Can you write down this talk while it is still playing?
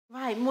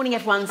Hi, morning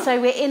everyone. So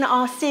we're in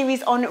our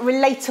series on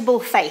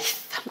relatable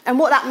faith. And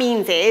what that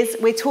means is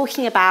we're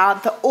talking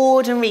about the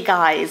ordinary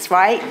guys,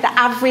 right? The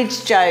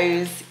average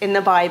Joes in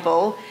the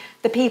Bible,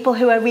 the people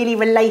who are really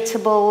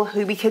relatable,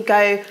 who we could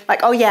go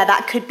like, oh yeah,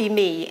 that could be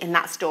me in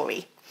that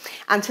story.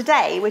 And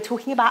today we're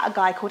talking about a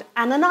guy called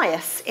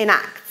Ananias in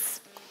Acts.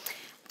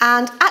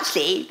 And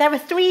actually, there are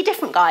 3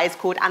 different guys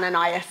called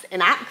Ananias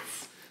in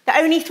Acts. There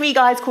are only 3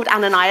 guys called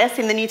Ananias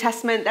in the New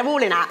Testament. They're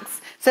all in Acts.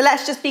 So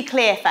let's just be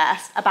clear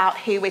first about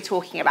who we're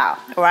talking about,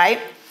 all right?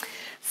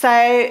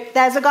 So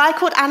there's a guy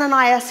called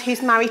Ananias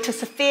who's married to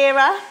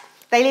Sapphira.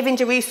 They live in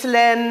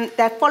Jerusalem.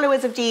 They're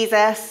followers of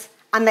Jesus,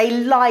 and they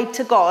lied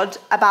to God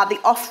about the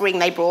offering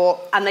they brought,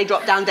 and they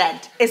dropped down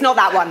dead. It's not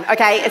that one,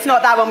 okay? It's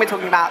not that one we're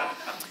talking about.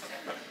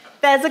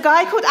 There's a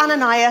guy called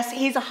Ananias.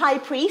 He's a high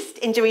priest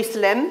in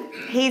Jerusalem.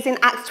 He's in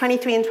Acts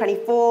 23 and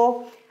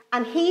 24,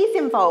 and he's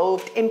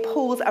involved in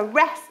Paul's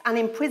arrest and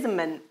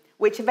imprisonment,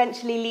 which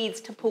eventually leads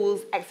to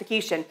Paul's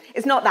execution.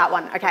 It's not that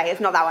one, okay,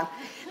 it's not that one.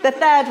 The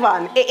third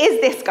one, it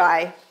is this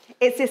guy.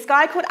 It's this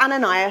guy called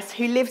Ananias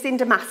who lives in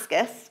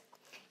Damascus.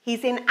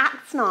 He's in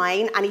Acts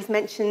 9, and he's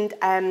mentioned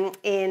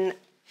in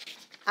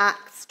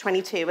Acts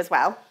 22 as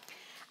well.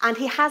 And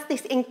he has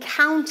this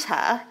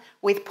encounter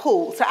with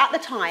Paul. So at the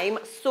time,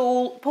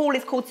 Paul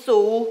is called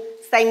Saul,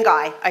 same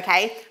guy,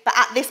 okay? But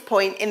at this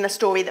point in the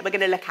story that we're going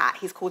to look at,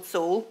 he's called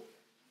Saul.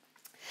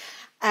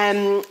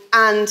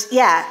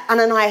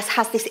 Ananias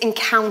has this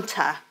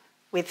encounter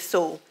with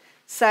Saul.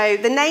 So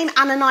the name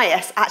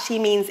Ananias actually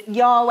means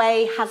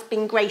Yahweh has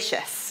been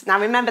gracious. Now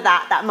remember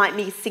that might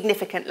be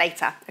significant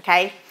later,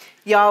 okay?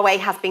 Yahweh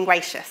has been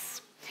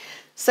gracious.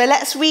 So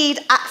let's read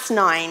Acts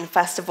 9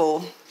 first of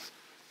all.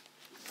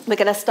 We're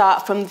going to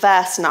start from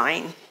verse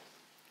 9.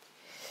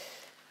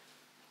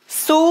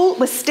 Saul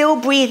was still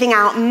breathing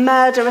out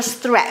murderous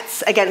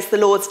threats against the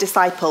Lord's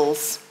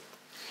disciples.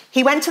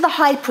 He went to the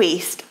high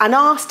priest and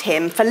asked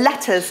him for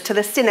letters to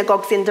the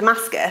synagogues in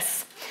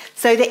Damascus,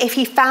 so that if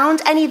he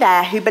found any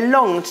there who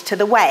belonged to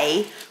the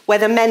way,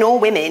 whether men or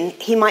women,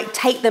 he might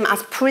take them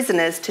as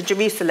prisoners to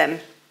Jerusalem.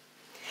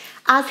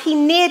 As he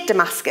neared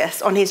Damascus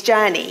on his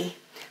journey,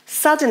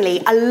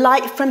 suddenly a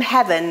light from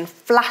heaven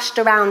flashed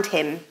around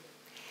him.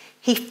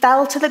 He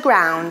fell to the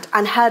ground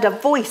and heard a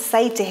voice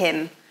say to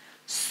him,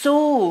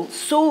 "Saul,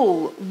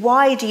 Saul,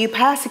 why do you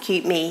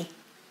persecute me?"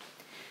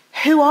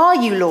 "Who are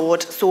you,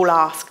 Lord?" Saul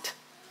asked.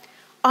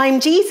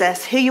 "I'm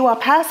Jesus, who you are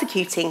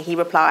persecuting," he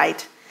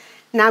replied.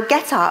 "Now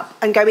get up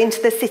and go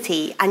into the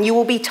city, and you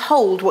will be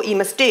told what you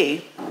must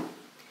do."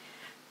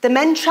 The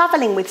men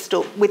travelling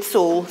with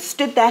Saul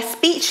stood there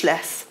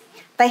speechless.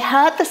 They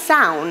heard the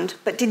sound,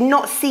 but did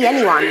not see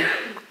anyone.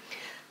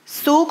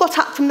 Saul got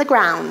up from the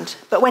ground,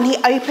 but when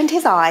he opened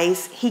his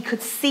eyes, he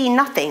could see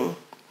nothing.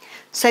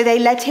 So they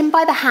led him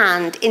by the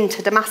hand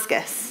into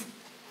Damascus.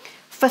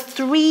 For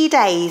 3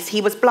 days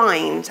he was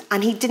blind,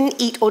 and he didn't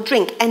eat or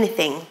drink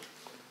anything.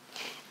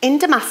 In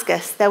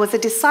Damascus there was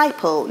a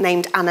disciple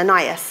named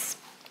Ananias.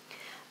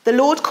 The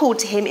Lord called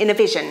to him in a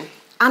vision,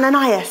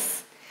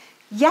 "Ananias."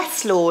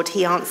 "Yes, Lord,"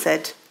 he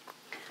answered.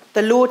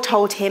 The Lord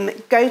told him,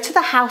 "Go to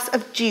the house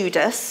of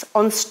Judas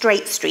on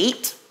Straight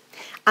Street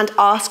and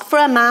ask for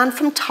a man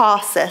from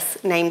Tarsus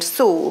named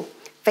Saul,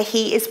 for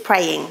he is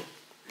praying.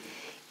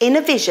 In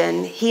a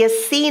vision, he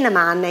has seen a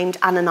man named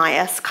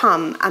Ananias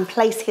come and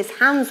place his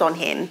hands on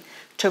him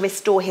to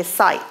restore his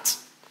sight."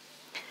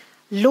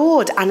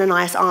 "Lord,"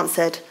 Ananias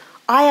answered,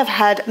 "I have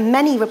heard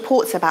many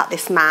reports about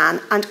this man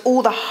and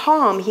all the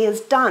harm he has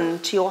done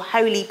to your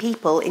holy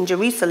people in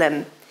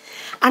Jerusalem.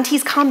 And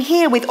he's come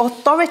here with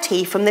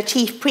authority from the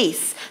chief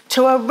priests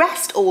to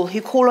arrest all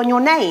who call on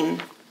your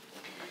name."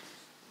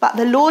 But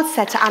the Lord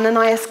said to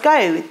Ananias,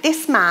 "Go,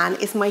 this man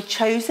is my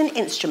chosen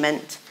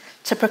instrument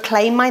to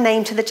proclaim my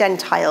name to the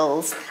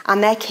Gentiles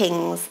and their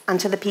kings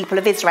and to the people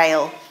of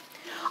Israel.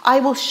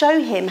 I will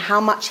show him how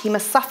much he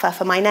must suffer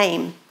for my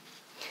name."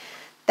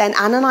 Then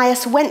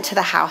Ananias went to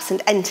the house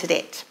and entered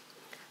it.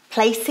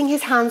 Placing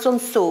his hands on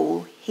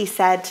Saul, he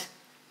said,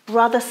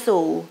 "Brother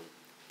Saul,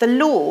 the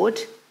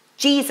Lord,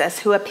 Jesus,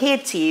 who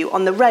appeared to you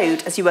on the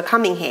road as you were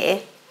coming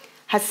here,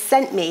 has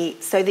sent me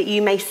so that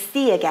you may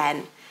see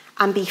again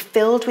and be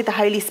filled with the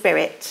Holy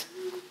Spirit."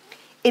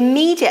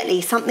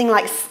 Immediately, something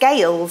like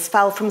scales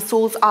fell from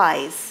Saul's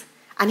eyes,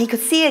 and he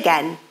could see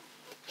again.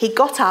 He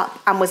got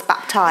up and was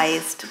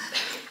baptized,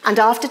 and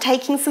after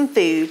taking some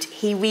food,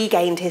 he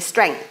regained his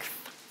strength.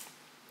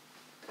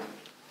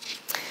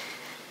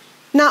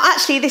 Now,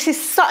 actually, this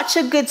is such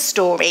a good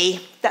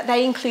story that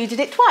they included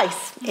it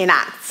twice in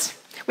Acts.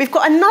 We've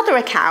got another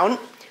account,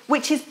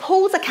 which is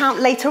Paul's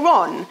account later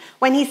on,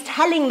 when he's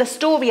telling the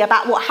story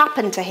about what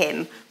happened to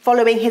him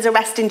following his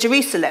arrest in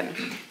Jerusalem.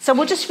 So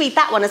we'll just read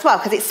that one as well,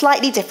 because it's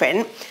slightly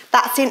different.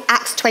 That's in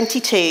Acts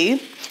 22,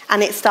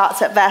 and it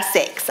starts at verse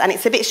 6, and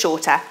it's a bit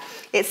shorter.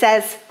 It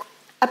says,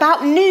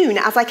 "About noon,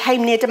 as I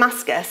came near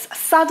Damascus,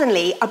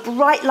 suddenly a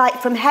bright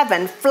light from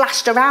heaven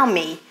flashed around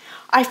me.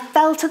 I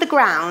fell to the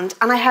ground,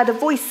 and I heard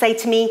a voice say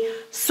to me,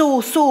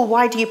 'Saul, Saul,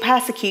 why do you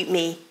persecute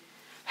me?'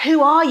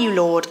 'Who are you,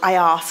 Lord?' I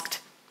asked.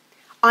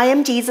 "I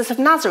am Jesus of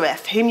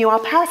Nazareth, whom you are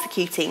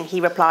persecuting,"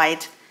 he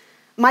replied.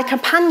 "My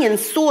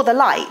companions saw the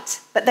light,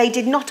 but they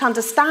did not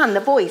understand the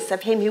voice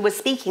of him who was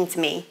speaking to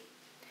me."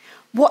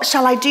 "What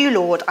shall I do,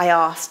 Lord?" I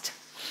asked.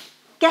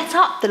 "Get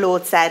up," the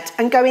Lord said,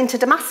 "and go into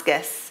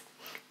Damascus.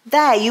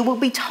 There you will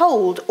be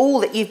told all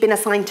that you've been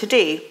assigned to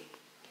do."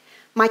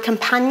 My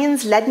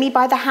companions led me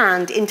by the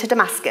hand into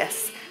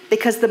Damascus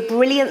because the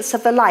brilliance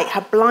of the light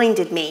had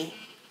blinded me.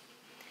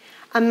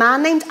 A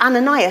man named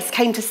Ananias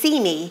came to see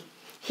me.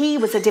 He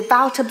was a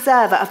devout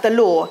observer of the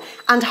law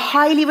and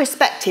highly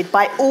respected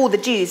by all the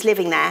Jews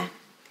living there.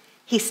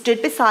 He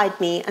stood beside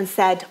me and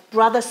said,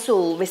 "Brother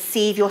Saul,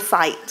 receive your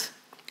sight."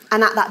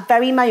 And at that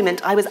very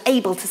moment, I was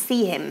able to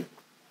see him.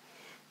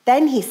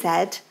 Then he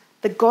said,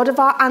 "The God of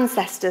our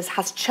ancestors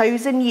has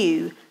chosen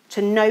you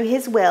to know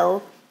his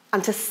will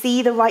and to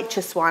see the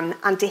righteous one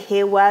and to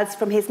hear words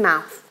from his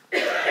mouth.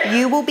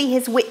 You will be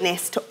his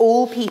witness to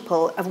all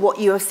people of what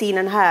you have seen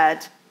and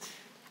heard.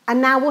 And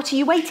now what are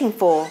you waiting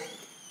for?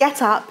 Get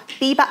up,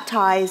 be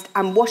baptized,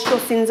 and wash your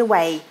sins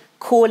away,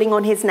 calling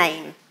on his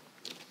name."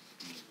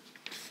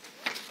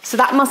 So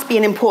that must be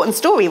an important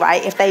story,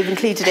 right, if they've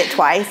included it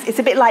twice. It's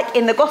a bit like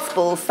in the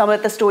Gospels, some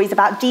of the stories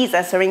about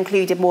Jesus are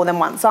included more than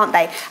once, aren't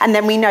they? And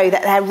then we know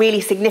that they're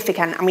really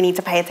significant and we need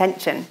to pay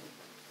attention.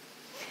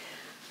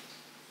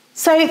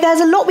 So there's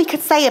a lot we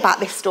could say about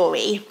this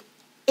story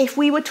if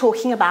we were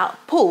talking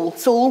about Paul,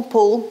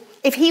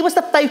 if he was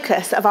the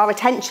focus of our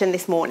attention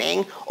this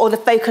morning or the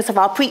focus of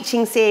our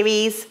preaching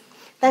series.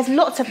 There's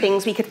lots of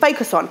things we could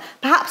focus on.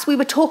 Perhaps we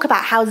would talk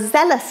about how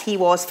zealous he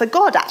was for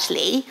God,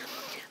 actually.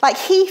 Like,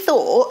 he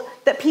thought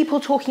that people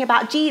talking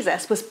about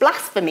Jesus was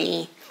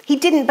blasphemy. He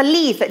didn't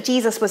believe that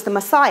Jesus was the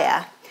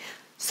Messiah.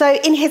 So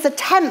in his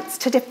attempts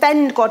to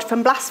defend God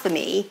from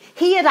blasphemy,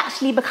 he had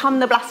actually become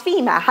the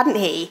blasphemer, hadn't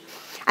he?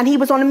 And he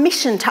was on a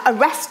mission to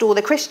arrest all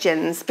the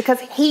Christians because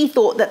he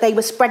thought that they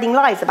were spreading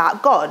lies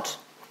about God.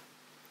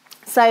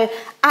 So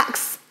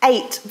Acts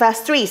 8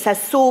 verse 3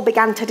 says Saul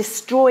began to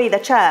destroy the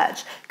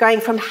church. Going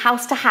from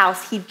house to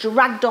house, he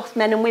dragged off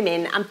men and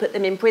women and put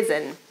them in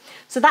prison.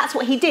 So that's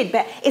what he did,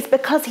 but it's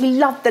because he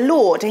loved the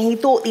Lord and he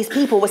thought these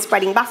people were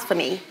spreading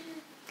blasphemy.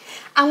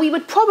 And we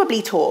would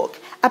probably talk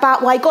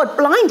about why God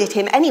blinded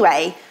him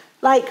anyway.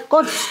 Like,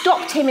 God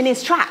stopped him in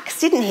his tracks,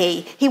 didn't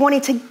he? He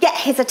wanted to get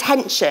his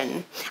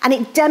attention, and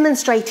it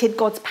demonstrated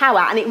God's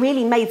power, and it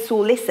really made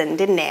Saul listen,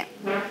 didn't it?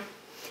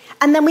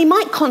 And then we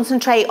might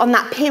concentrate on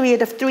that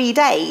period of 3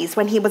 days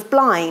when he was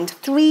blind,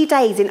 3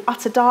 days in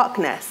utter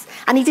darkness,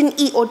 and he didn't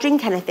eat or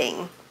drink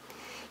anything.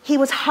 He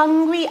was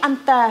hungry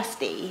and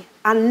thirsty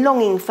and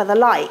longing for the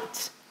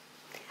light.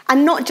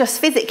 And not just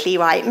physically,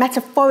 right?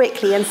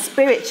 Metaphorically and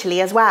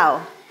spiritually as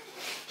well.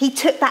 He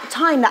took that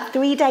time, that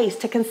 3 days,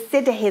 to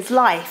consider his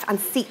life and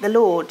seek the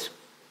Lord.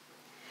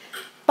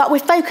 But we're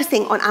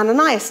focusing on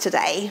Ananias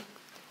today.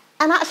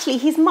 And actually,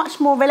 he's much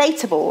more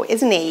relatable,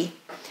 isn't he?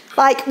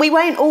 Like, we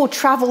won't all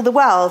travel the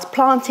world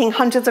planting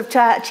hundreds of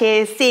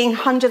churches, seeing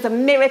hundreds of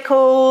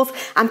miracles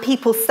and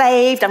people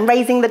saved and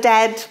raising the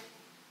dead.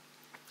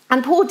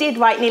 And Paul did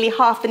write nearly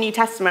half the New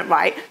Testament,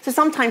 right? So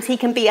sometimes he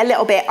can be a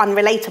little bit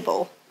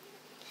unrelatable.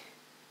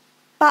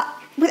 But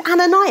with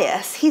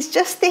Ananias, he's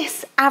just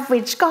this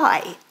average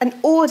guy, an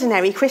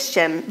ordinary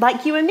Christian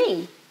like you and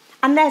me.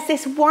 And there's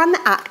this one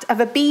act of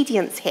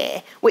obedience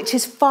here, which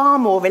is far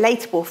more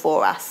relatable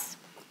for us.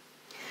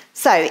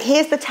 So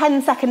here's the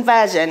 10-second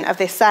version of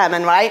this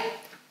sermon, right?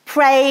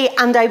 Pray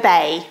and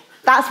obey.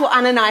 That's what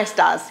Ananias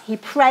does. He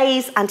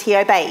prays and he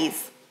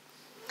obeys.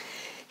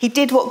 He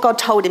did what God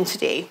told him to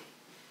do.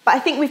 But I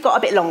think we've got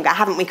a bit longer,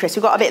 haven't we, Chris?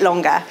 We've got a bit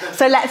longer.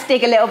 So let's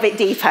dig a little bit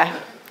deeper.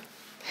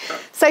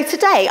 So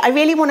today, I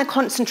really want to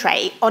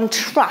concentrate on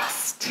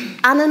trust.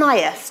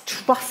 Ananias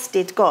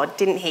trusted God,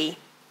 didn't he?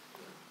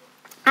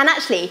 And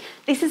actually,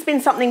 this has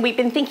been something we've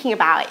been thinking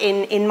about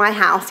in my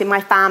house, in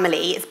my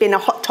family. It's been a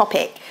hot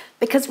topic.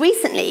 Because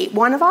recently,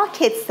 one of our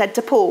kids said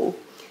to Paul,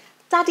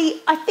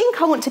 "Daddy, I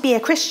think I want to be a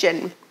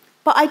Christian,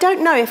 but I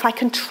don't know if I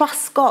can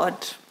trust God."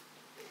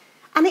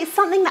 And it's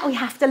something that we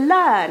have to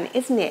learn,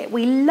 isn't it?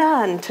 We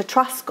learn to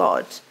trust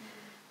God.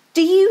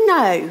 Do you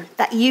know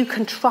that you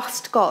can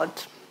trust God?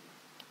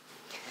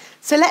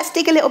 So let's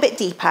dig a little bit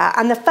deeper.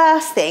 And the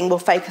first thing we'll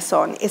focus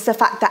on is the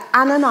fact that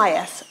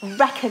Ananias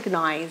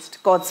recognised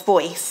God's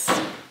voice.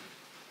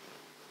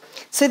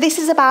 So this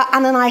is about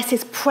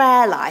Ananias'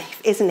 prayer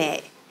life, isn't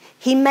it?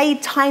 He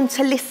made time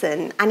to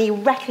listen and he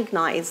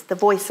recognised the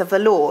voice of the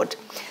Lord.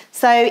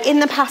 So in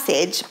the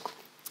passage,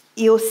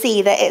 you'll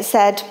see that it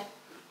said,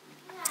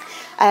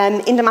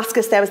 in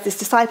Damascus, there was this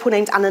disciple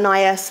named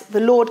Ananias. The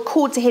Lord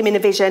called to him in a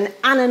vision,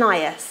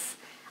 "Ananias."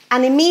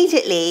 And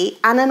immediately,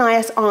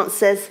 Ananias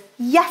answers,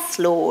 "Yes,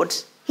 Lord."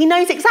 He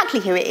knows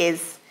exactly who it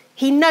is.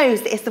 He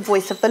knows that it's the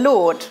voice of the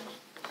Lord.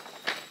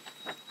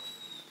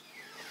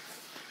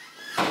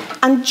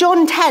 And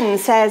John 10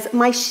 says,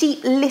 "My sheep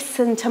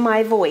listen to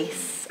my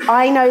voice.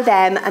 I know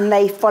them and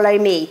they follow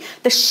me."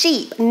 The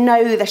sheep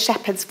know the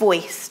shepherd's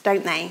voice,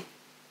 don't they?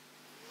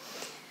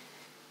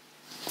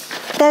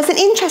 There's an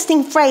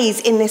interesting phrase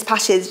in this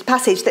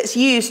passage that's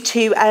used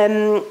to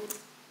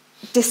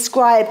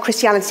describe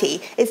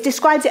Christianity. It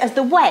describes it as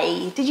the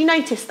way. Did you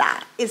notice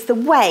that? It's the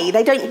way.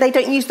 They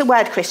don't use the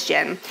word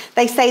Christian.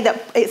 They say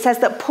that it says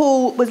that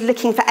Paul was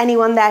looking for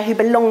anyone there who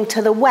belonged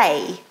to the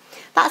way.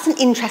 That's an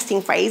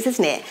interesting phrase,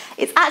 isn't it?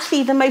 It's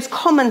actually the most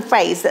common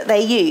phrase that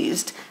they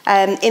used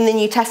in the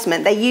New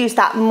Testament. They use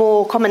that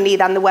more commonly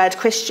than the word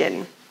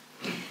Christian.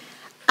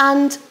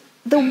 And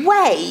the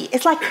way,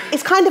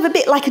 it's kind of a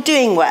bit like a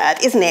doing word,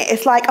 isn't it?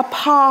 It's like a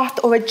path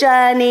or a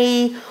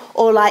journey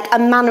or like a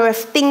manner of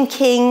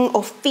thinking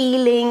or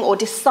feeling or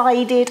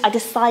I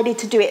decided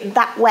to do it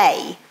that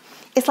way.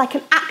 It's like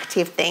an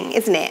active thing,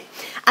 isn't it?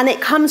 And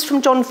it comes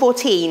from John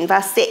 14,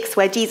 verse 6,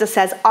 where Jesus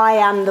says, I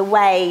am the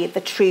way,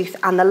 the truth,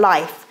 and the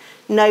life.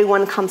 No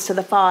one comes to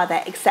the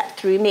Father except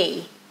through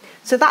me.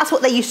 So that's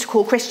what they used to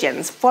call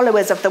Christians,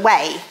 followers of the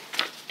way.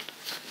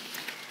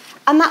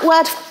 And that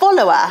word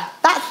follower,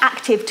 that's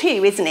active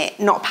too, isn't it?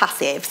 Not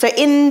passive. So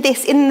in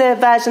the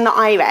version that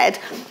I read,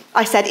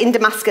 I said in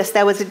Damascus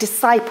there was a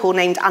disciple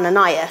named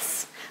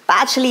Ananias. But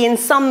actually in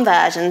some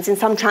versions, in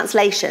some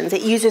translations,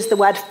 it uses the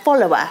word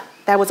follower.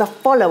 There was a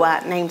follower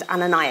named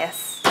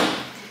Ananias.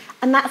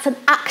 And that's an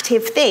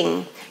active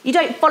thing. You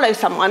don't follow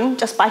someone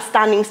just by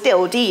standing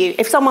still, do you?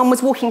 If someone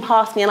was walking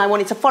past me and I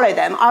wanted to follow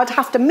them, I would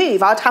have to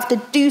move. I would have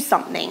to do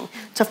something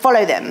to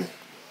follow them.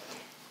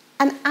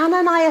 And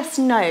Ananias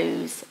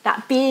knows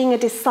that being a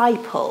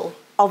disciple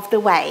of the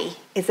way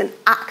is an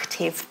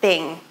active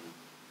thing.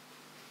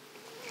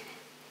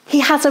 He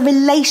has a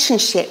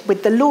relationship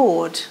with the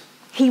Lord.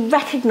 He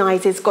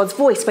recognises God's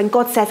voice. When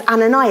God says,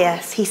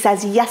 Ananias, he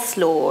says, yes,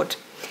 Lord.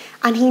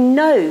 And he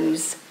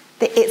knows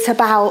that it's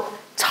about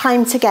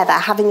time together,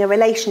 having a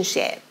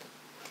relationship.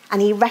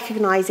 And he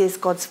recognises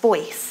God's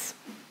voice.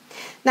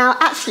 Now,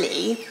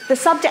 actually, the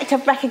subject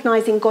of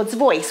recognising God's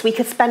voice, we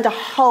could spend a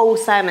whole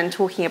sermon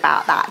talking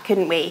about that,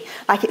 couldn't we?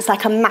 It's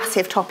like a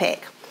massive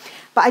topic.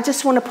 But I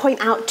just want to point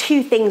out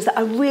two things that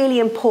are really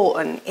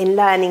important in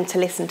learning to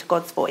listen to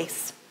God's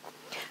voice.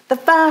 The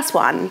first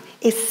one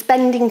is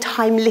spending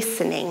time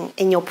listening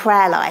in your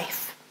prayer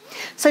life.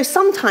 So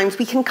sometimes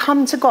we can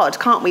come to God,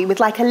 can't we, with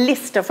like a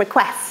list of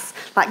requests.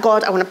 Like,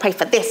 God, I want to pray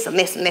for this and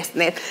this and this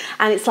and this.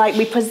 And it's like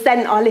we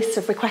present our list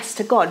of requests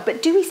to God.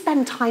 But do we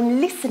spend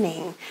time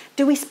listening?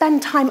 Do we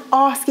spend time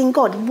asking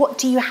God, what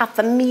do you have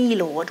for me,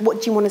 Lord?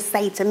 What do you want to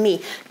say to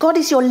me? God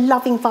is your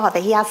loving Father.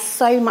 He has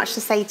so much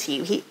to say to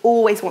you. He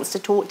always wants to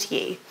talk to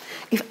you.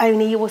 If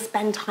only you will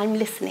spend time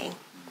listening.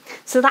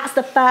 So that's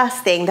the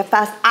first thing, the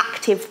first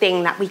active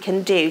thing that we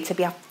can do to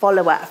be a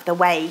follower of the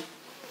way.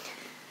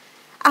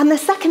 And the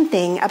second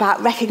thing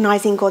about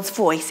recognising God's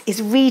voice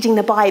is reading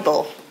the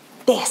Bible.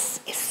 This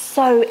is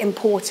so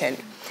important.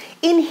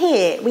 In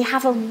here, we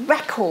have a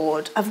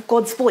record of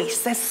God's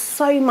voice. There's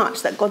so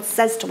much that God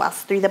says to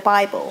us through the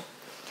Bible.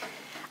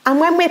 And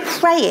when we're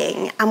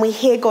praying and we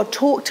hear God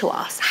talk to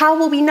us, how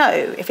will we know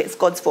if it's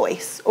God's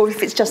voice or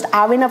if it's just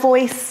our inner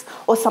voice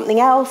or something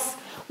else?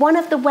 One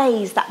of the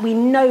ways that we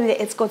know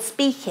that it's God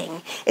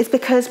speaking is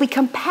because we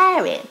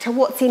compare it to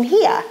what's in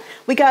here.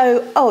 We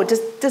go, oh,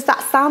 does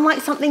that sound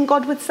like something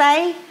God would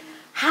say?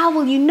 How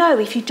will you know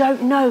if you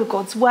don't know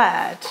God's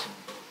word?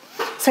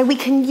 So we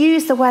can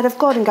use the word of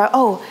God and go,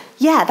 oh,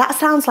 yeah, that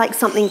sounds like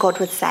something God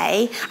would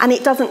say, and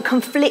it doesn't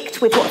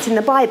conflict with what's in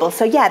the Bible.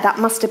 So yeah, that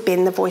must have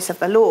been the voice of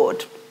the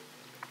Lord.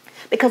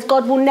 Because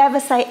God will never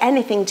say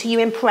anything to you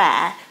in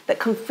prayer that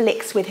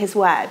conflicts with his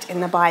word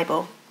in the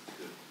Bible.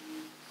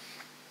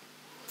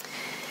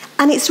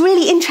 And it's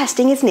really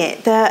interesting, isn't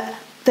it,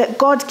 that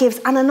God gives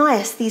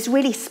Ananias these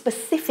really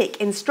specific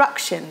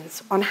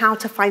instructions on how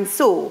to find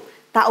Saul.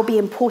 That will be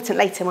important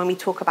later when we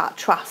talk about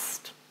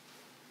trust.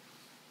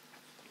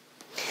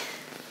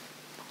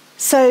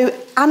 So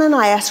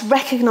Ananias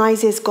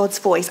recognises God's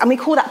voice, and we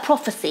call that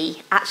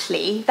prophecy,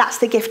 actually. That's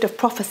the gift of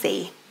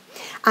prophecy.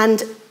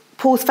 And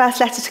Paul's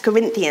first letter to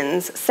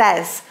Corinthians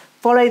says,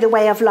 follow the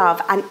way of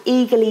love and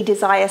eagerly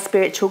desire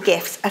spiritual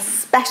gifts,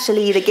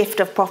 especially the gift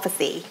of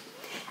prophecy.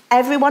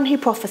 Everyone who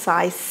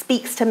prophesies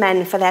speaks to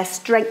men for their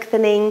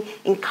strengthening,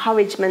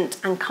 encouragement,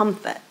 and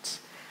comfort.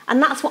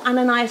 And that's what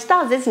Ananias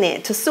does, isn't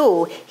it, to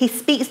Saul? He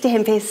speaks to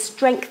him for his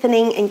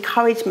strengthening,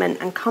 encouragement,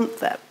 and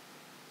comfort.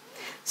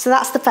 So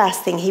that's the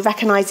first thing. He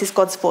recognises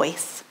God's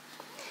voice.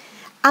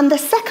 And the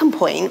second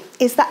point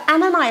is that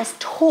Ananias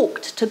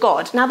talked to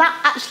God. Now,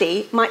 that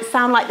actually might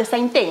sound like the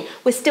same thing.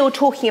 We're still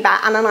talking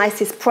about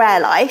Ananias'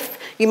 prayer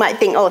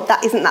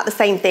isn't that the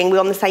same thing? We're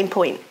on the same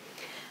point.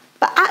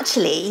 But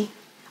actually,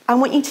 I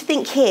want you to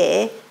think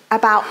here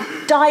about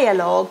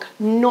dialogue,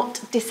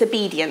 not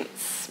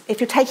disobedience. If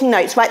you're taking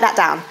notes, write that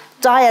down.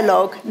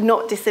 Dialogue,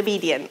 not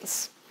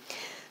disobedience.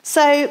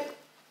 So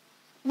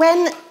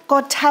when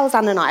God tells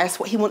Ananias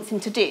what he wants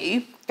him to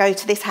do, go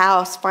to this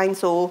house, find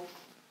Saul,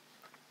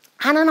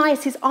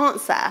 Ananias'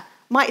 answer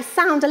might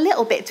sound a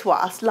little bit to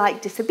us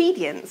like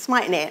disobedience,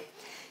 mightn't it?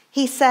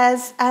 He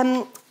says,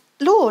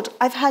 Lord,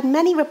 I've heard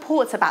many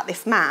reports about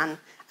this man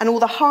and all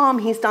the harm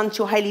he's done to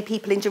your holy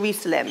people in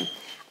Jerusalem.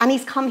 And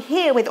he's come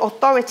here with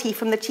authority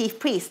from the chief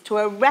priest to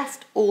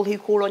arrest all who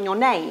call on your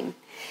name.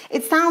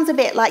 It sounds a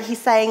bit like he's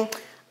saying,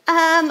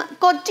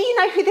 God, do you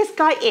know who this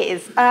guy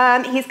is?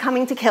 He's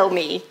coming to kill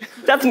me,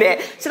 doesn't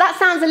it? So that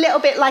sounds a little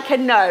bit like a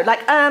no,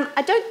 like,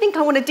 I don't think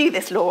I want to do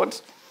this, Lord.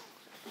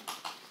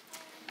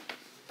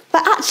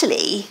 But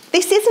actually,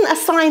 this isn't a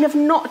sign of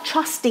not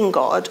trusting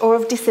God or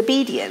of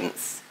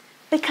disobedience,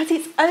 because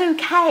it's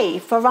okay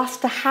for us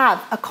to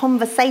have a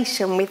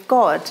conversation with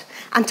God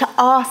and to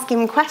ask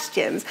him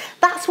questions.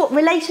 That's what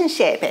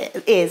relationship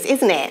is,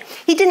 isn't it?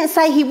 He didn't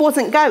say he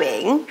wasn't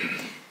going.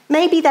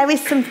 Maybe there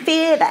is some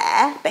fear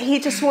there, but he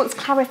just wants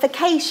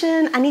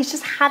clarification, and he's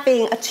just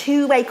having a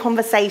two-way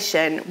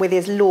conversation with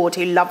his Lord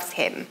who loves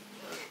him.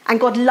 And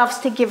God loves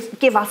to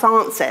give us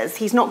answers.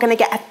 He's not going to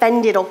get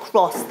offended or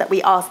cross that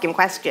we ask him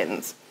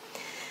questions.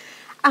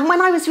 And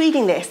when I was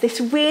reading this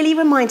really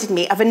reminded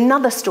me of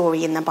another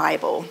story in the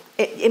Bible.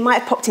 It might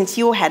have popped into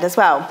your head as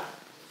well.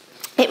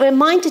 It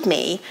reminded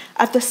me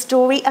of the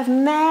story of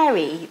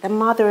Mary, the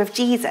mother of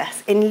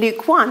Jesus, in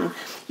Luke 1.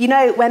 You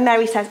know, when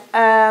Mary says,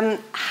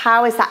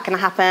 how is that going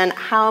to happen?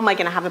 How am I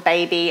going to have a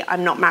baby?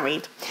 I'm not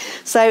married.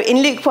 So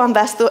in Luke 1,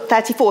 verse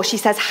 34, she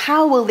says,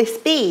 how will this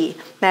be?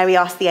 Mary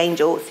asked the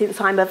angel,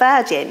 since I'm a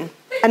virgin.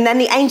 And then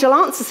the angel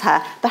answers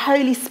her, the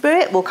Holy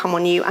Spirit will come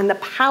on you, and the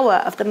power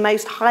of the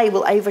Most High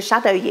will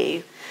overshadow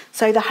you.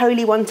 So the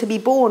Holy One to be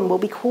born will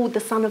be called the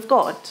Son of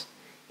God.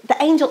 The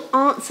angel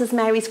answers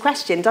Mary's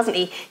question, doesn't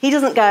he? He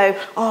doesn't go,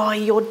 oh,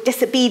 you're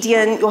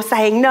disobedient, you're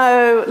saying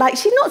no. Like,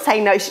 she's not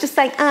saying no, she's just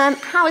saying,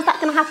 how is that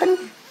going to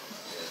happen?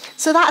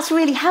 So that's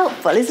really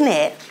helpful, isn't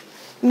it?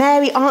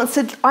 Mary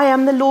answered, I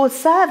am the Lord's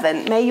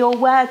servant. May your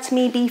word to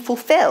me be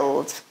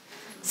fulfilled.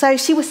 So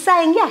she was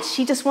saying yes,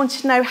 she just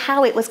wanted to know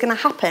how it was going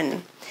to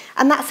happen.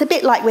 And that's a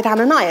bit like with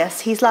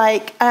Ananias. He's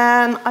like,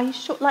 are you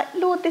sure? Like,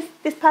 Lord,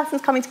 this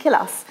person's coming to kill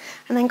us.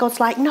 And then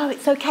God's like, no,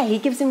 it's okay. He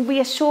gives him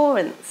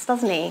reassurance,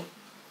 doesn't he?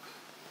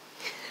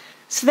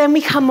 So then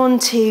we come on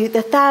to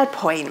the third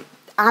point.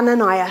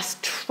 Ananias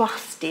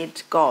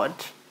trusted God.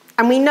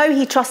 And we know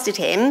he trusted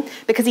him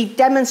because he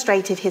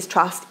demonstrated his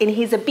trust in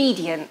his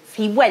obedience.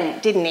 He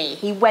went, didn't he?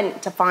 He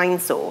went to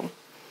find Saul.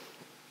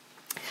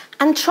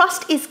 And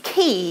trust is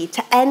key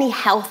to any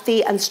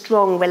healthy and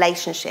strong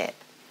relationship,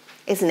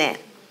 isn't it?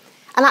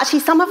 And actually,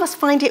 some of us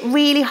find it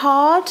really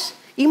hard.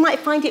 You might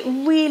find it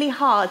really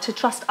hard to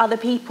trust other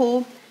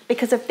people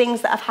because of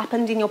things that have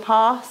happened in your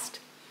past.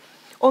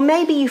 Or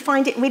maybe you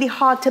find it really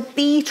hard to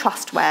be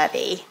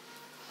trustworthy.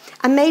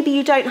 And maybe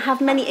you don't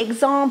have many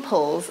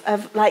examples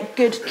of like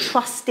good,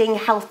 trusting,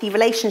 healthy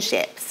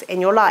relationships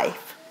in your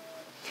life.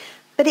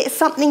 But it's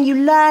something you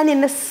learn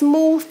in the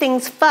small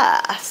things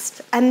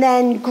first and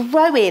then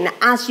grow in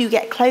as you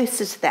get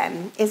closer to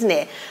them, isn't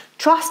it?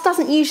 Trust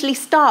doesn't usually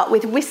start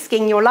with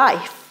risking your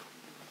life.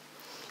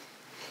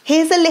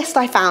 Here's a list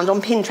I found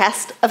on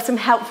Pinterest of some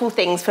helpful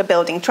things for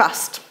building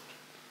trust.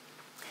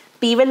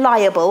 Be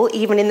reliable,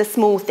 even in the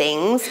small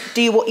things.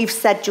 Do what you've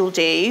said you'll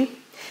do.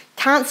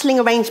 Cancelling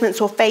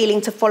arrangements or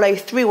failing to follow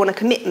through on a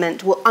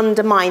commitment will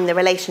undermine the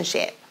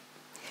relationship.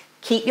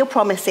 Keep your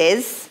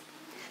promises.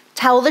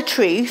 Tell the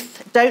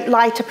truth. Don't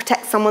lie to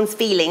protect someone's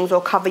feelings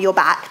or cover your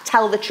back.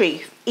 Tell the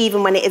truth,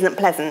 even when it isn't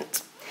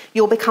pleasant.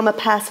 You'll become a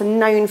person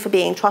known for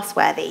being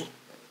trustworthy.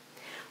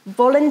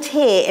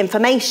 Volunteer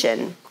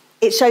information.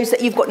 It shows that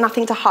you've got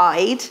nothing to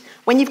hide.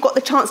 When you've got the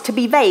chance to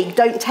be vague,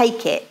 don't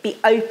take it. Be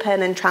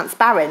open and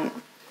transparent.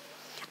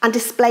 And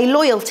display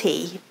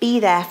loyalty. Be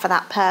there for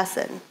that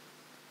person.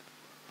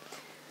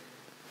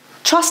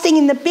 Trusting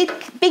in the big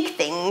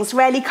things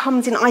rarely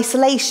comes in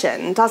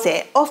isolation, does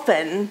it?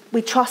 Often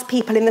we trust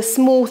people in the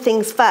small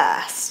things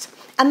first.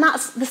 And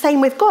that's the same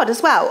with God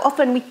as well.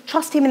 Often we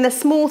trust him in the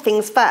small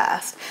things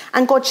first.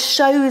 And God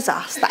shows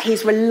us that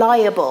he's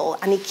reliable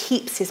and he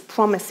keeps his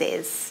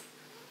promises.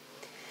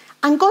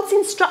 And God's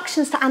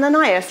instructions to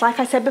Ananias, like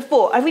I said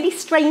before, are really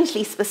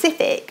strangely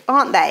specific,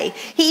 aren't they?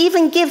 He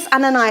even gives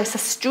Ananias a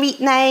street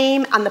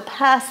name and the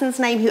person's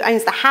name who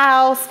owns the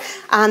house.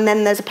 And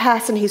then there's a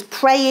person who's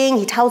praying.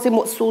 He tells him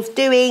what Saul's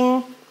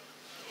doing.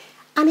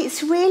 And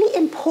it's really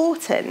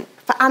important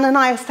for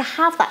Ananias to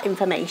have that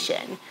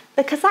information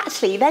because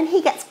actually then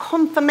he gets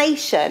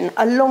confirmation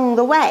along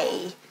the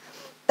way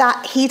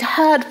that he'd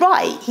heard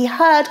right. He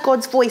heard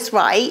God's voice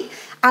right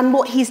and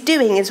what he's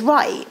doing is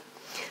right.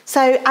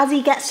 So as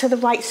he gets to the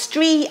right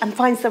street and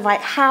finds the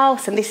right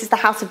house, and this is the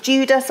house of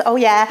Judas, oh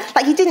yeah,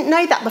 like he didn't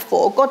know that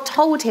before. God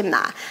told him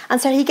that.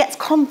 And so he gets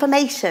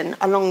confirmation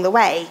along the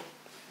way.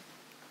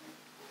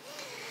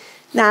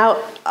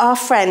 Now, our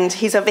friend,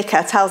 who's a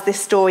vicar, tells this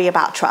story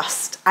about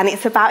trust, and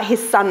it's about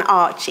his son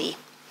Archie.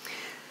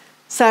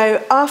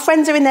 So our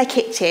friends are in their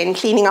kitchen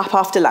cleaning up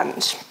after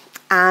lunch,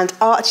 and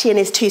Archie and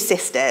his two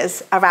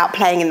sisters are out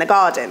playing in the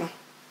garden.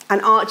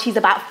 And Archie's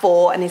about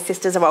 4 and his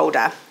sisters are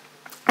older.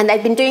 And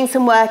they've been doing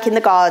some work in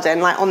the garden,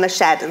 like on the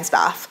shed and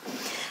stuff.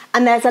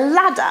 And there's a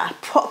ladder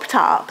propped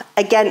up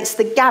against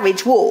the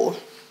garage wall.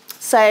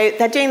 So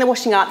they're doing the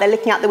washing up, they're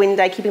looking out the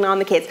window, keeping an eye on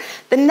the kids.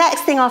 The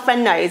next thing our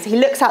friend knows, he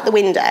looks out the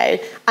window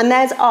and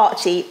there's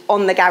Archie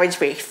on the garage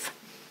roof.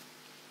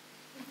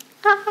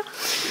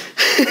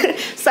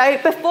 So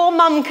before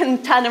mum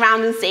can turn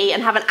around and see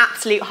and have an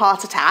absolute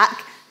heart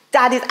attack, Dad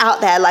dad is out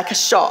there like a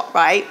shot,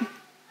 right?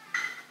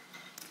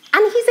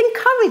 And he's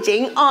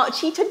encouraging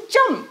Archie to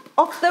jump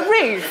off the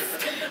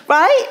roof,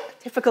 right?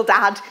 Typical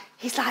dad.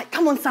 He's like,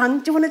 come on, son,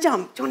 do you want to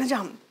jump? Do you want to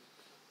jump?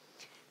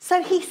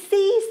 So he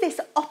sees this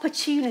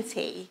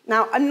opportunity.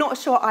 Now, I'm not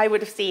sure I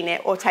would have seen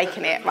it or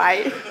taken it,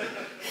 right?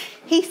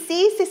 He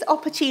sees this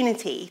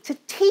opportunity to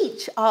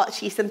teach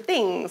Archie some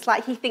things.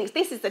 Like, he thinks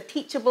this is a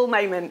teachable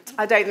moment.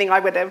 I don't think I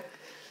would have.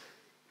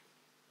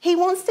 He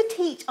wants to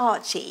teach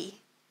Archie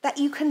that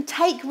you can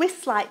take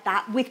risks like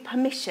that with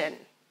permission,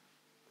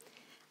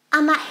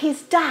 and that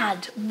his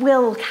dad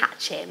will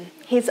catch him.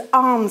 His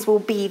arms will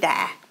be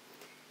there.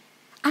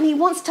 And he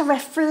wants to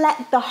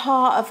reflect the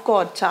heart of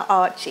God to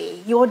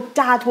Archie. Your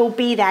dad will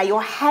be there.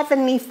 Your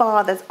heavenly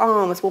Father's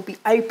arms will be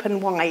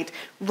open wide,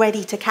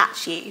 ready to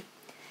catch you.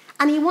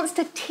 And he wants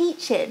to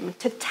teach him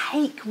to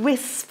take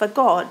risks for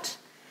God,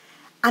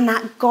 and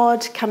that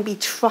God can be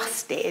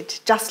trusted,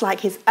 just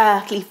like his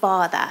earthly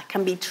father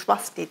can be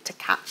trusted to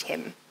catch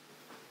him.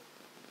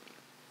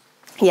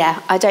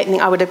 Yeah, I don't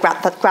think I would have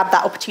grabbed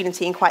that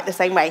opportunity in quite the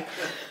same way.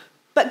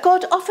 But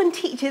God often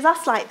teaches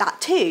us like that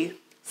too.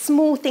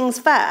 Small things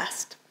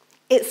first.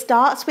 It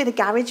starts with a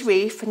garage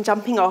roof and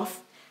jumping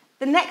off.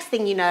 The next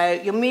thing you know,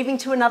 you're moving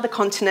to another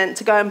continent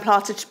to go and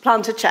plant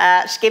a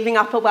church, giving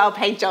up a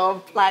well-paid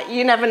job. Like,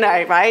 you never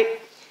know, right?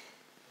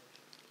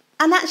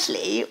 And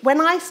actually,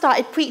 when I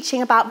started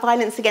preaching about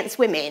violence against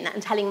women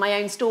and telling my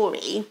own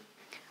story,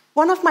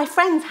 one of my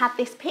friends had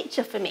this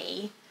picture for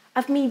me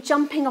of me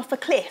jumping off a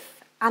cliff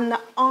and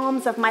the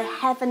arms of my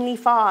heavenly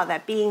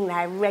Father being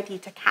there ready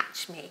to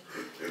catch me.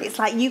 It's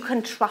like, you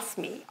can trust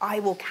me,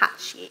 I will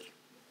catch you.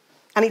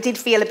 And it did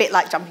feel a bit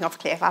like jumping off a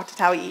cliff, I have to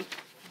tell you.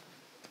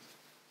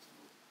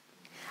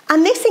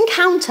 And this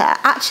encounter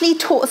actually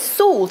taught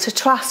Saul to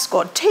trust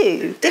God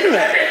too, didn't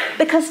it?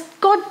 Because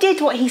God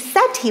did what he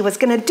said he was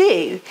going to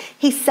do.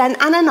 He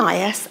sent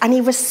Ananias and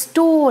he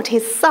restored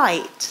his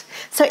sight.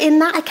 So in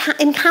that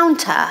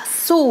encounter,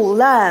 Saul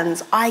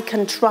learns, I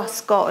can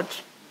trust God.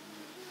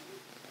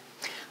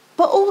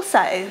 But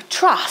also,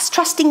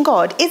 trusting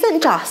God,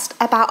 isn't just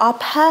about our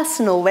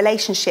personal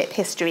relationship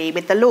history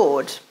with the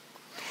Lord.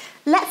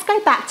 Let's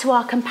go back to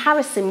our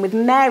comparison with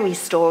Mary's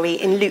story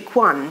in Luke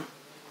 1.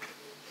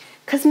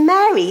 Because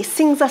Mary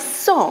sings a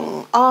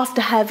song after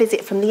her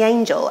visit from the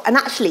angel, and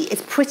actually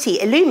it's pretty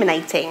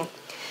illuminating.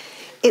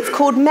 It's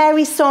called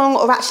Mary's Song,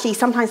 or actually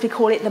sometimes we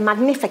call it the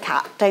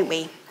Magnificat, don't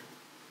we?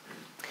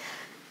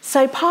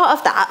 So part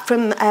of that,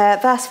 from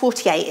verse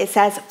 48, it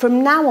says,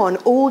 "From now on,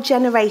 all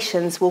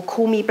generations will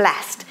call me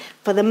blessed,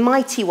 for the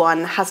Mighty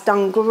One has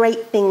done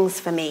great things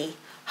for me.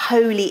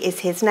 Holy is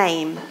his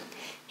name.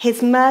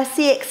 His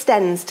mercy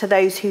extends to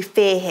those who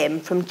fear him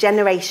from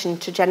generation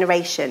to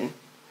generation.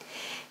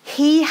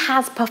 He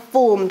has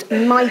performed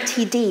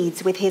mighty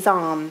deeds with his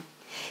arm.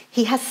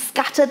 He has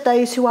scattered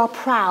those who are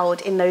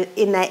proud in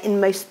their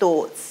inmost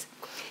thoughts.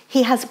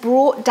 He has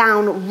brought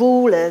down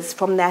rulers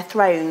from their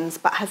thrones,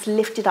 but has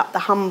lifted up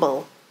the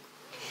humble.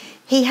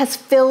 He has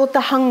filled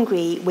the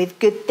hungry with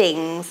good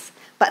things,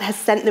 but has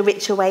sent the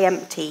rich away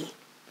empty.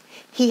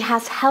 He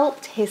has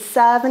helped his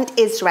servant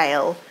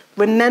Israel,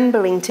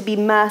 remembering to be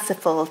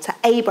merciful to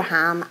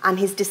Abraham and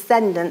his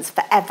descendants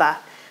forever,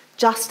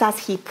 just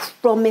as he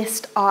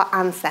promised our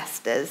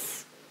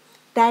ancestors."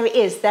 There it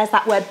is. There's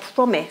that word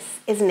promise,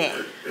 isn't it?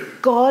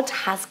 God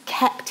has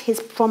kept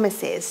his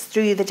promises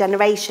through the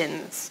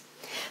generations.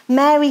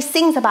 Mary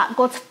sings about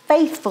God's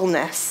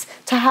faithfulness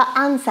to her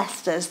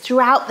ancestors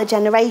throughout the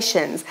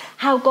generations,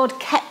 how God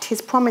kept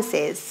his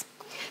promises.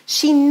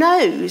 She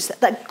knows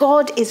that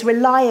God is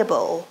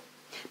reliable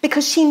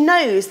because she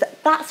knows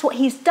that that's what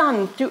he's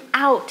done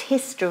throughout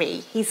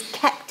history. He's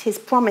kept his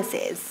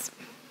promises.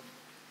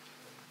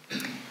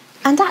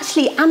 And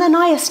actually,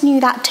 Ananias knew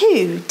that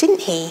too,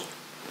 didn't he?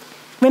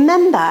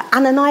 Remember,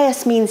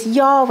 Ananias means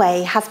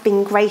Yahweh has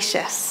been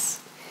gracious.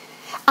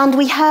 And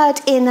we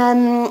heard in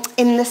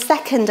the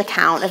second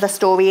account of the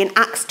story in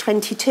Acts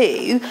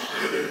 22,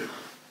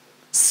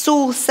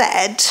 Saul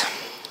said,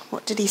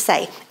 what did he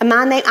say? "A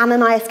man named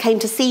Ananias came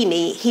to see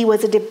me. He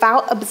was a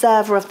devout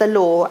observer of the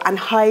law and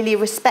highly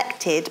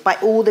respected by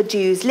all the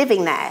Jews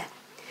living there."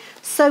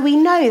 So we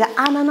know that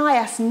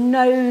Ananias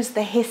knows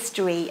the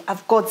history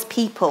of God's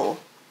people.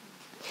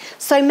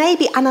 So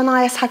maybe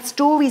Ananias had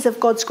stories of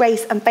God's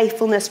grace and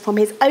faithfulness from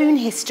his own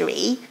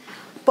history,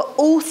 but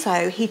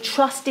also he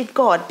trusted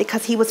God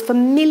because he was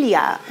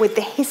familiar with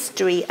the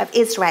history of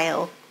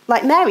Israel,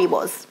 like Mary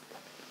was.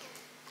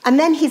 And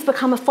then he's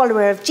become a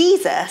follower of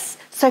Jesus,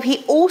 so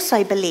he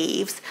also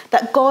believes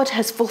that God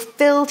has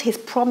fulfilled his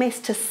promise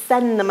to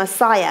send the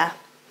Messiah.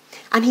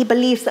 And he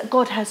believes that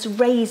God has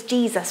raised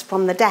Jesus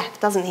from the death,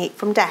 doesn't he?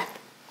 From death.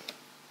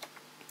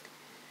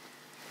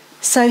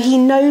 So he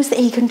knows that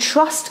he can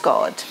trust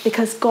God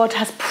because God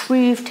has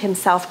proved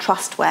himself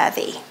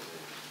trustworthy.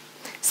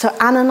 So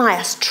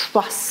Ananias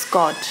trusts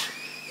God.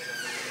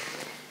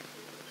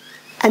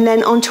 And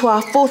then on to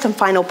our fourth and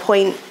final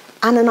point,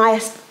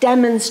 Ananias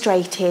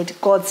demonstrated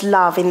God's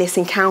love in this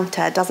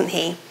encounter, doesn't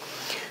he?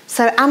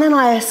 So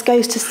Ananias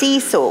goes to see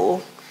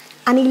Saul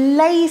and he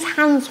lays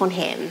hands on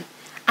him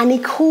and he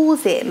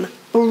calls him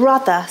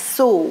Brother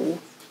Saul.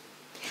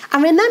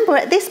 And remember,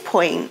 at this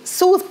point,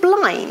 Saul's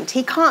blind.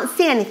 He can't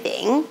see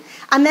anything.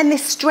 And then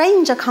this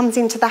stranger comes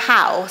into the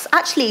house.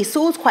 Actually,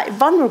 Saul's quite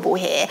vulnerable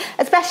here,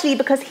 especially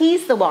because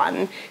he's the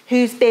one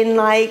who's been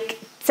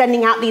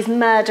sending out these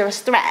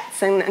murderous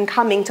threats and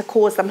coming to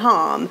cause them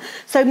harm.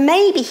 So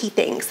maybe he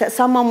thinks that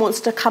someone wants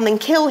to come and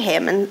kill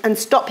him and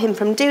stop him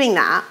from doing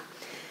that.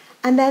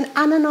 And then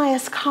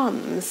Ananias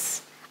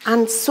comes,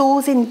 and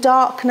Saul's in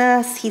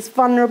darkness, he's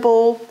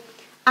vulnerable.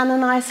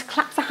 Ananias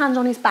claps a hand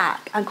on his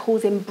back and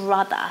calls him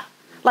brother.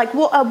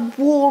 What a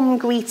warm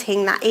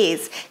greeting that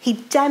is. He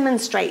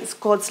demonstrates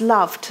God's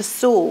love to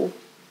Saul.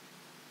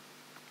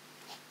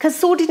 Because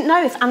Saul didn't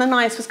know if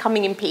Ananias was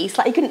coming in peace.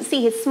 He couldn't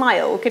see his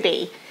smile, could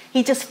he?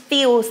 He just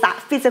feels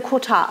that physical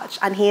touch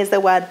and hears the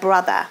word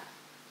brother.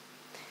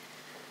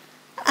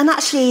 And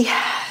actually,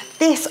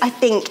 this, I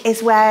think,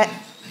 is where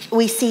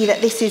we see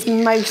that this is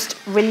most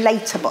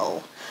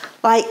relatable.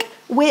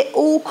 We're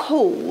all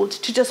called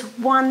to just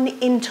one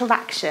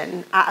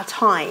interaction at a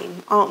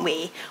time, aren't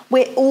we?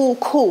 We're all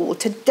called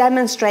to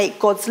demonstrate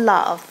God's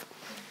love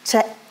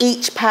to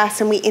each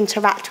person we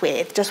interact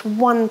with, just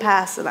one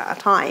person at a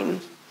time.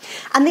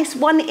 And this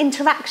one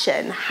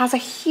interaction has a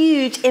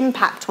huge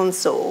impact on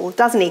Saul,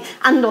 doesn't he?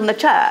 And on the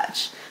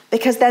church,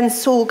 because then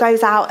Saul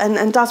goes out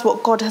and does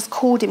what God has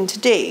called him to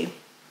do.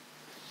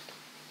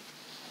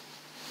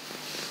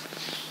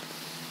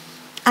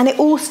 And it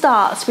all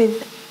starts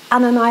with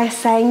Ananias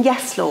saying,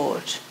 yes,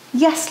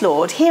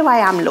 Lord, here I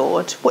am,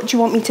 Lord. What do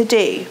you want me to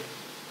do?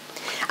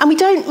 And we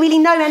don't really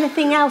know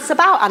anything else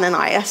about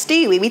Ananias,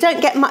 do we? We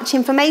don't get much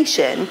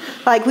information.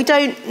 We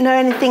don't know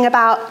anything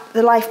about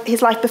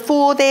his life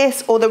before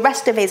this or the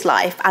rest of his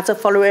life as a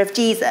follower of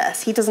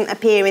Jesus. He doesn't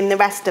appear in the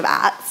rest of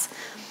Acts.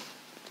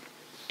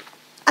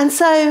 And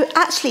so,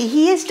 actually,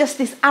 he is just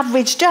this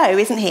average Joe,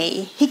 isn't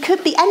he? He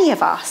could be any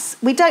of us.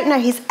 We don't know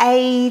his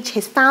age,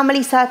 his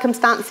family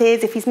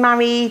circumstances, if he's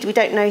married. We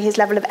don't know his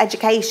level of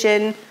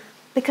education,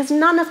 because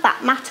none of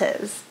that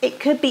matters. It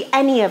could be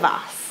any of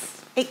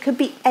us. It could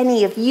be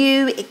any of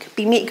you. It could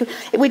be me.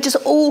 We're just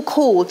all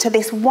called to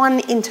this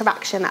one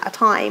interaction at a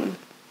time.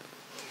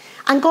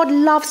 And God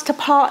loves to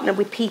partner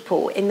with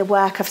people in the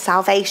work of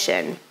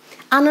salvation.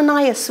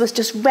 Ananias was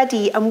just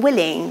ready and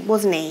willing,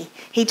 wasn't he?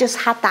 He just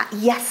had that,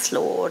 yes,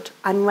 Lord,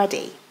 I'm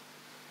ready.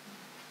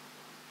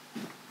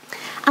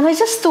 And I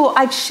just thought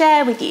I'd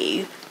share with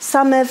you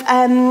some of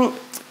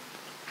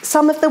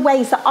the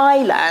ways that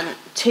I learned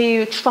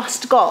to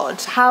trust God,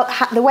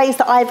 the ways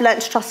that I've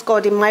learned to trust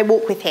God in my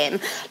walk with him,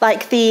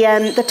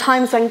 the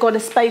times when God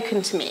has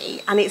spoken to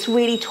me and it's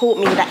really taught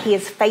me that he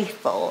is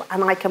faithful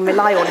and I can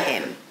rely on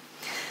him.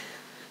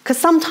 Because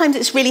sometimes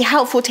it's really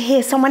helpful to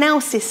hear someone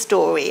else's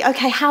story.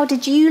 Okay, how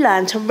did you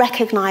learn to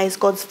recognise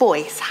God's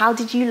voice? How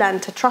did you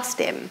learn to trust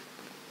him?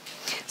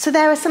 So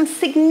there are some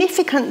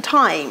significant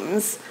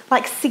times,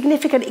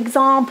 significant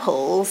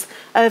examples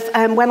of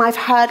when I've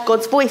heard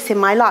God's voice in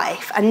my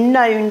life and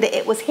known that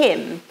it was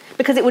him.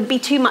 Because it would be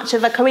too much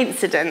of a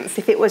coincidence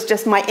if it was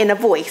just my inner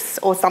voice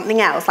or something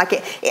else.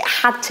 It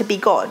had to be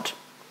God.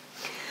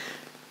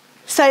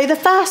 So the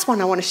first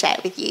one I want to share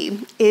with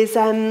you is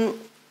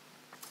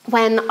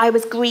when I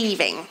was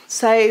grieving.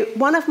 So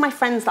one of my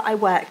friends that I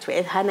worked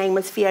with, her name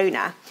was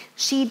Fiona.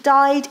 She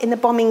died in the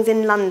bombings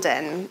in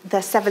London, the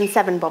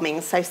 7/7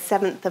 bombings, so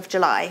 7th of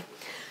July.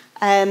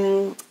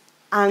 And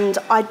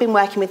I'd been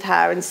working with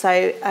her, and so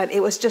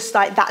it was just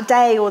that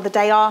day or the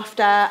day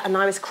after, and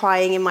I was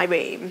crying in my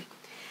room.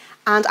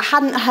 And I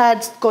hadn't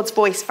heard God's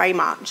voice very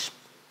much.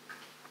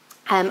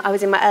 I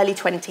was in my early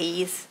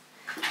 20s,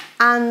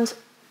 and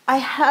I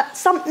heard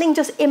something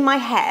just in my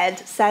head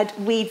said,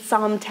 read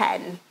Psalm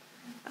 10.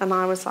 And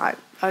I was like,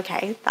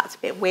 okay, that's a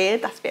bit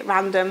weird, that's a bit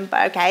random,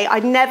 but okay.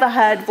 I'd never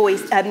heard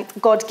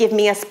God give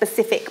me a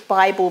specific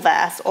Bible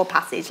verse or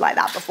passage like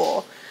that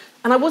before.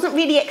 And I wasn't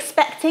really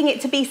expecting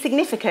it to be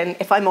significant,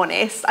 if I'm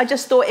honest. I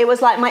just thought it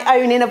was like my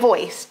own inner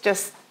voice,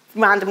 just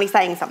randomly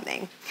saying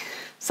something.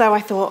 So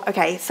I thought,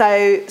 okay,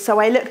 so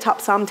I looked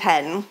up Psalm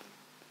 10,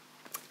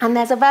 and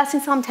there's a verse in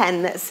Psalm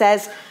 10 that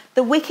says,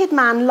 the wicked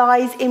man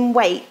lies in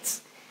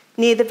wait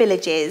near the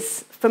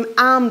villages. From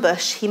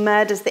ambush he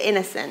murders the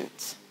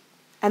innocent.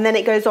 And then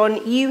it goes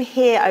on, you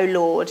hear, O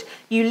Lord,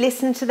 you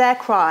listen to their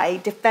cry,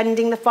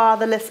 defending the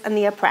fatherless and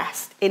the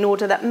oppressed, in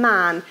order that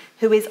man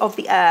who is of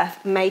the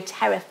earth may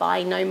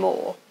terrify no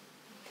more.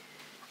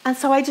 And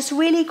so I just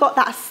really got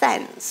that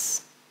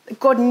sense that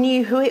God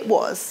knew who it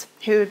was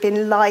who had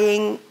been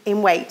lying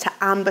in wait to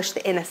ambush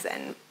the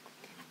innocent,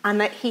 and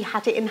that he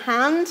had it in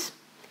hand,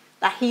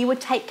 that he would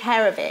take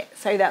care of it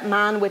so that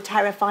man would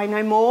terrify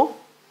no more.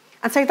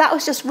 And so that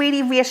was just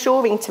really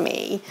reassuring to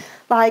me.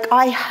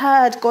 I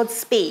heard God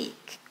speak.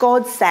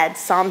 God said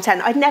Psalm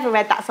 10. I'd never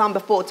read that psalm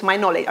before, to my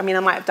knowledge. I mean, I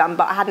might have done,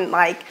 but I hadn't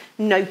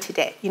noted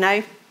it, you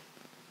know.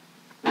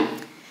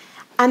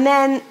 And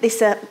then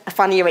this is a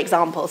funnier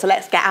example. So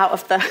let's get out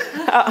of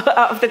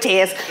the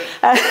tears.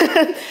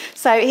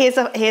 So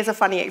here's a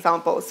funny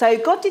example. So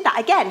God did that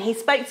again. He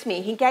spoke to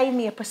me. He gave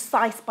me a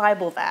precise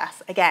Bible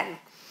verse again.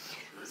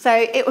 So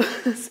it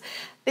was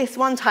this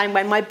one time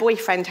when my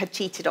boyfriend had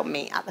cheated on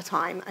me at the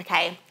time,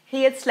 okay?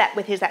 He had slept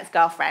with his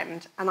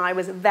ex-girlfriend, and I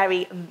was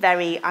very,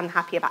 very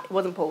unhappy about it. It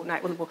wasn't Paul. No,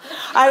 it wasn't Paul.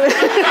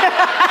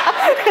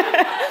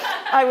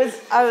 I was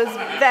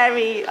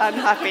very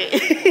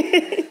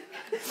unhappy.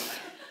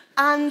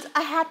 And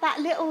I had that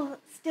little,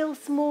 still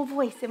small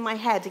voice in my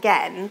head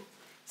again,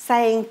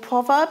 saying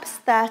Proverbs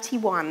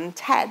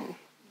 31:10.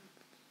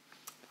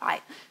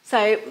 Right.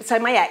 So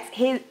my ex,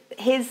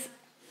 his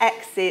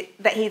ex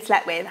that he'd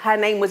slept with, her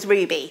name was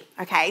Ruby,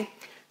 okay?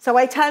 So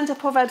I turned to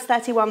Proverbs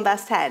 31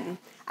 verse 10,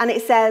 and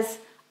it says,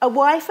 a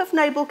wife of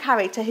noble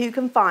character who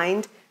can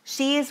find,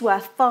 she is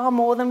worth far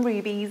more than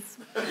rubies.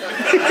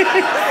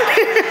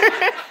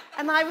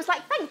 And I was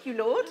like, thank you,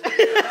 Lord.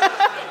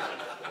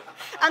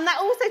 And that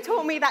also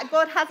taught me that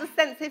God has a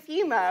sense of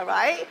humour,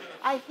 right?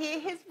 I hear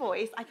his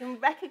voice, I can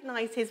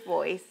recognise his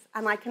voice,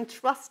 and I can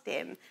trust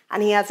him,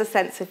 and he has a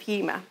sense of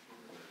humour.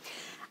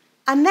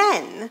 And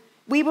then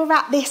we were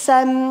at this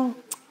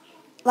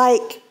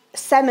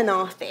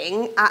seminar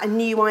thing at a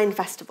new wine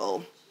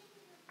festival,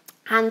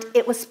 and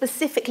it was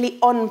specifically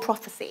on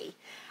prophecy,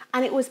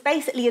 and it was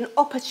basically an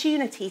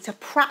opportunity to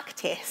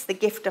practice the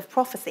gift of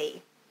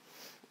prophecy.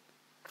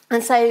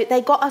 And so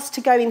they got us to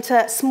go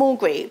into small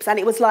groups, and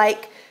it was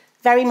like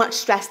very much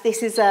stressed,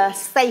 this is a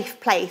safe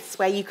place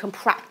where you can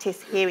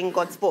practice hearing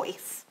God's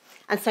voice,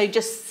 and so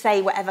just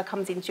say whatever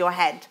comes into your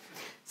head.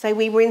 So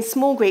we were in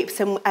small groups,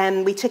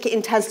 and we took it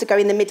in turns to go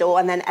in the middle,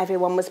 and then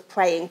everyone was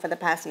praying for the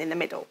person in the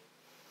middle.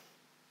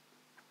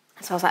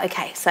 So I was like,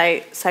 okay,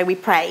 so we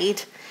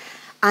prayed,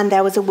 and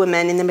there was a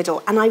woman in the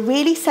middle, and I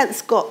really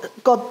sensed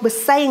God was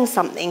saying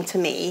something to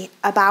me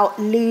about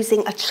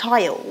losing a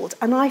child,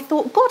 and I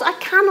thought, God, I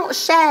cannot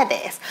share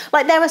this.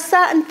 Like, there are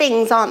certain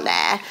things, aren't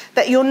there,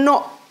 that you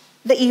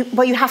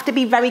have to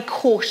be very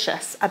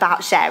cautious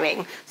about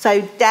sharing. So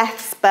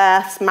deaths,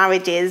 births,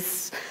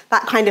 marriages,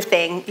 that kind of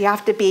thing, you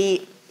have to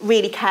be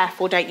really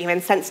careful, don't you,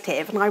 and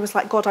sensitive. And I was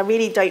like, God, I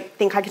really don't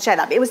think I can share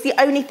that. But it was the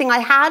only thing I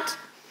had.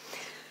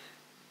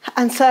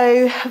 And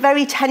so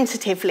very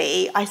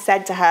tentatively, I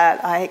said to her,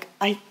 like,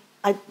 I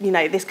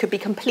this could be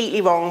completely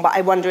wrong, but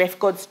I wonder if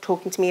God's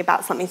talking to me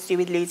about something to do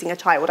with losing a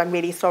child. I'm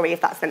really sorry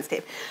if that's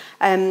sensitive.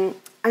 And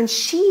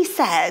she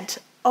said,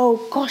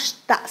 oh gosh,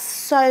 that's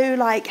so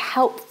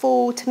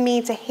helpful to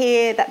me to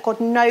hear that God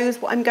knows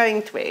what I'm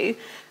going through.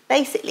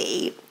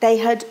 Basically, they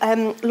had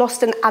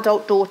lost an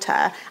adult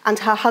daughter, and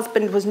her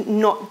husband was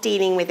not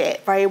dealing with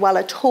it very well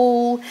at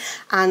all.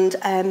 And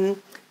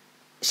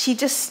she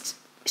just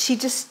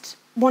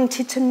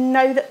wanted to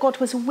know that God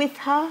was with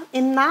her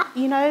in that,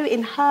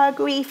 in her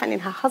grief and in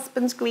her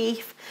husband's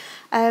grief.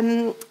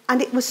 And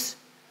it was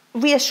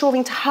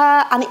reassuring to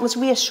her, and it was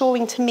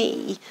reassuring to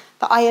me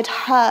that I had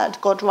heard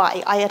God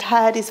right. I had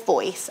heard his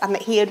voice, and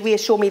that he had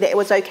reassured me that it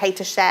was okay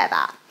to share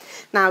that.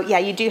 Now, yeah,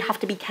 you do have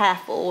to be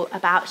careful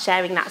about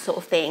sharing that sort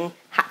of thing.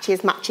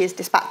 Hatches, matches,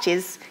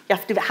 dispatches. You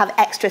have to have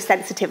extra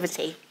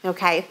sensitivity,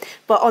 okay?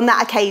 But on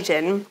that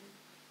occasion,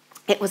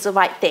 it was the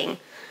right thing.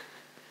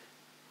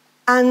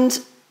 And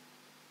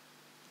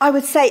I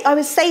would say I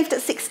was saved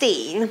at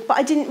 16, but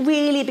I didn't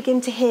really begin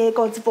to hear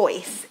God's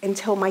voice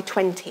until my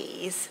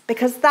 20s,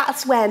 because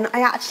that's when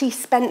I actually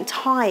spent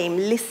time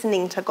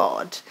listening to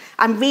God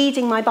and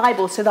reading my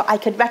Bible so that I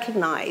could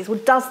recognise, well,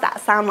 does that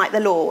sound like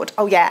the Lord?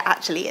 Oh yeah,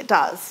 actually it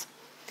does.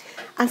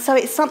 And so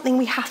it's something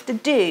we have to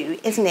do,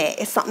 isn't it?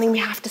 It's something we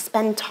have to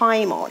spend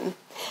time on.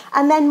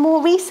 And then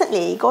more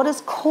recently, God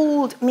has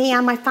called me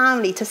and my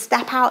family to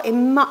step out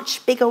in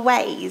much bigger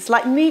ways,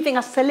 like moving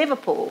us to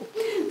Liverpool.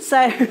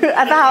 So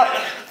about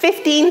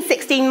 15,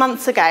 16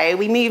 months ago,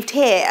 we moved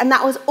here, and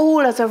that was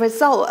all as a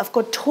result of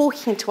God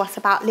talking to us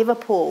about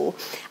Liverpool,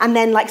 and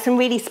then some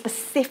really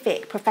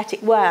specific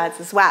prophetic words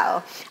as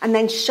well, and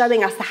then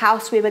showing us the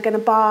house we were going to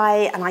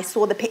buy, and I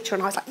saw the picture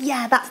and I was like,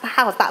 yeah, that's the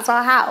house, that's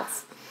our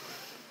house.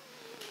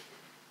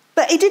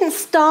 But it didn't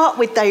start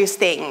with those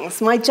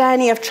things. My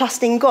journey of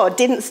trusting God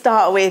didn't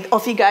start with,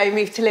 off you go,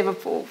 move to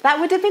Liverpool. That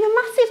would have been a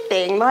massive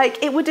thing.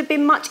 It would have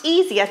been much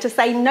easier to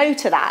say no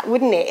to that,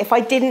 wouldn't it? If I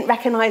didn't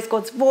recognise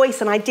God's voice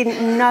and I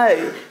didn't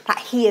know that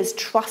he is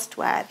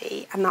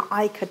trustworthy and that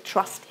I could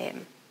trust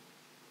him.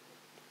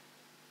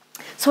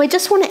 So I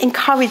just want to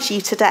encourage you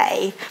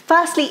today.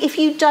 Firstly, if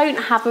you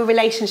don't have a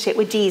relationship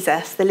with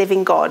Jesus, the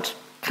living God,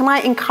 can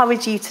I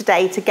encourage you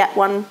today to get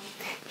one?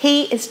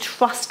 He is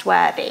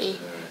trustworthy.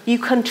 You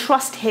can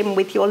trust him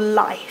with your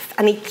life,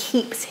 and he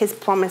keeps his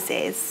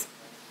promises.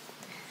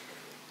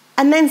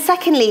 And then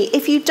secondly,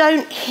 if you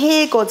don't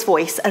hear God's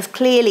voice as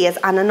clearly as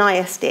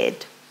Ananias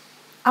did,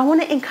 I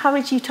want to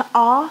encourage you to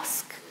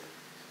ask,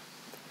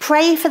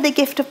 pray for the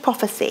gift of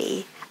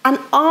prophecy, and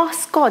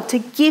ask God to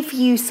give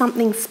you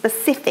something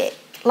specific,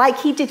 like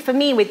he did for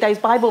me with those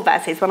Bible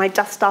verses when I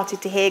just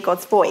started to hear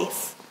God's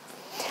voice.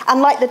 And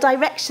like the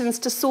directions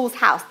to Saul's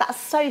house, that's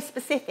so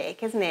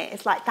specific, isn't it?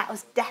 It's like that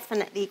was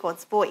definitely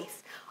God's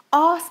voice.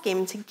 Ask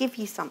him to give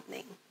you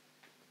something.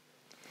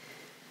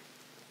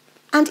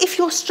 And if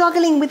you're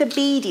struggling with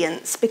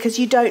obedience because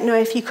you don't know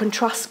if you can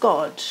trust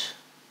God,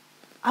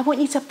 I want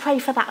you to pray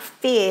for that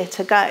fear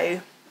to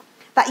go.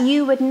 that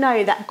you would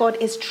know that God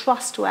is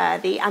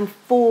trustworthy and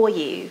for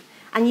you,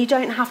 and you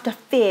don't have to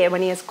fear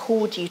when he has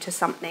called you to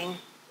something.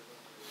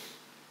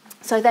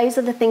 So those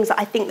are the things that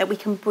I think that we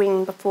can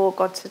bring before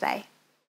God today.